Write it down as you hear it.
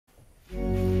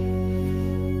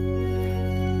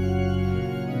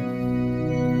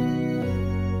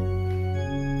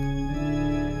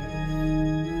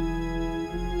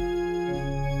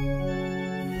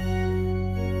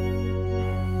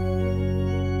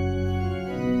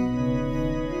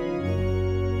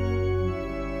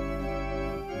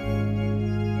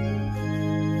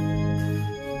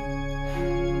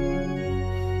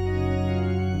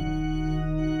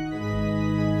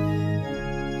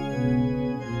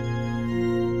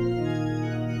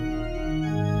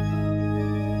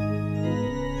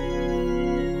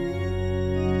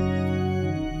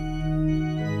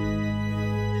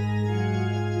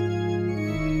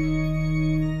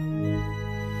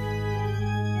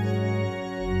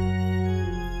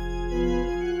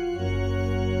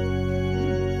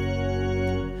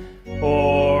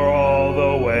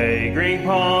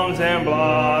Spring palms and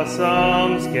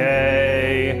blossoms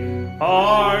gay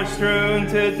are strewn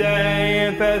today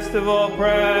in festival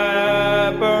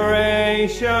preparation,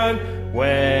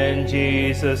 when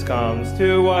Jesus comes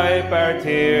to wipe our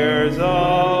tears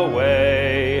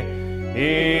away.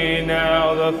 Ye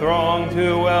now the throng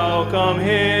to welcome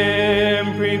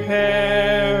him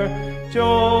prepare.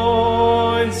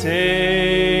 Join,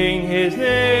 sing his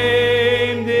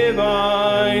name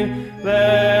divine.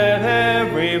 Let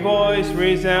every voice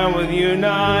resound with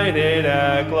united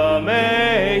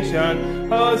acclamation.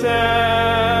 Hosanna,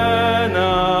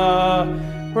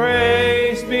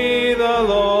 praise be the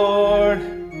Lord.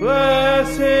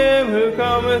 Bless him who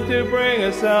cometh to bring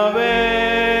us salvation.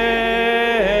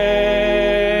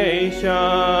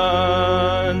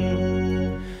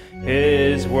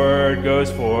 His word goes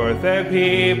forth and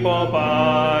people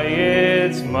by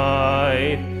its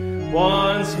might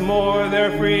once more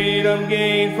their freedom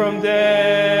gained from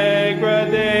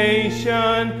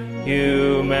degradation.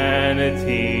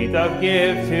 Humanity doth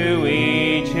give to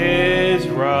each his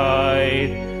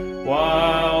right,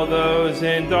 while those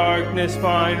in darkness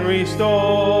find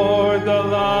restored the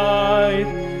light.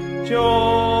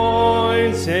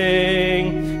 Join,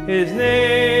 sing his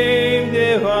name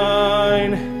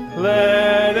divine.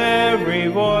 Let every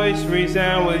voice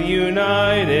resound with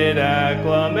united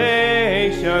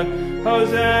acclamation.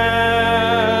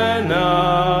 Hosanna,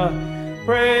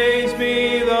 praise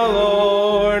be the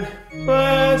Lord.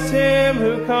 Bless him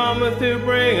who cometh to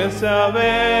bring us salvation.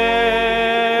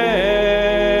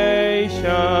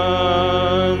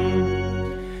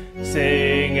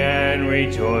 Sing and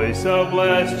rejoice, O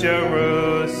blessed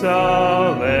Jerusalem.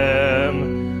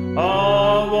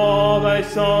 Of all thy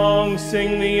songs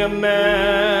sing the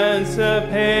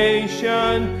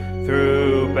emancipation.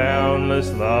 Through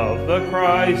boundless love the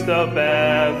Christ of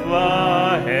Bethlehem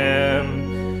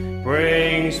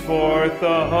brings forth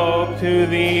the hope to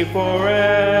thee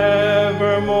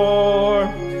forevermore.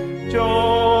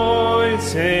 Join,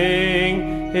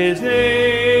 sing his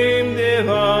name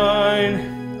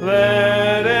divine.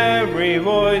 Let every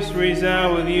voice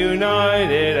resound with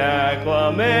united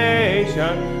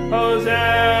acclamation. Hosanna,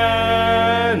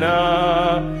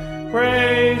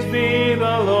 praise be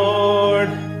the Lord.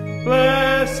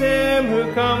 Bless him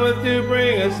who cometh to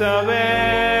bring us salvation.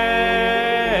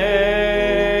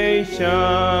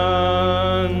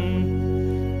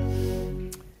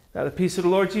 Now the peace of the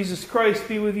Lord Jesus Christ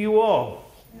be with you all.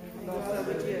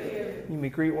 You may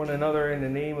greet one another in the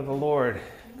name of the Lord.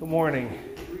 Good morning.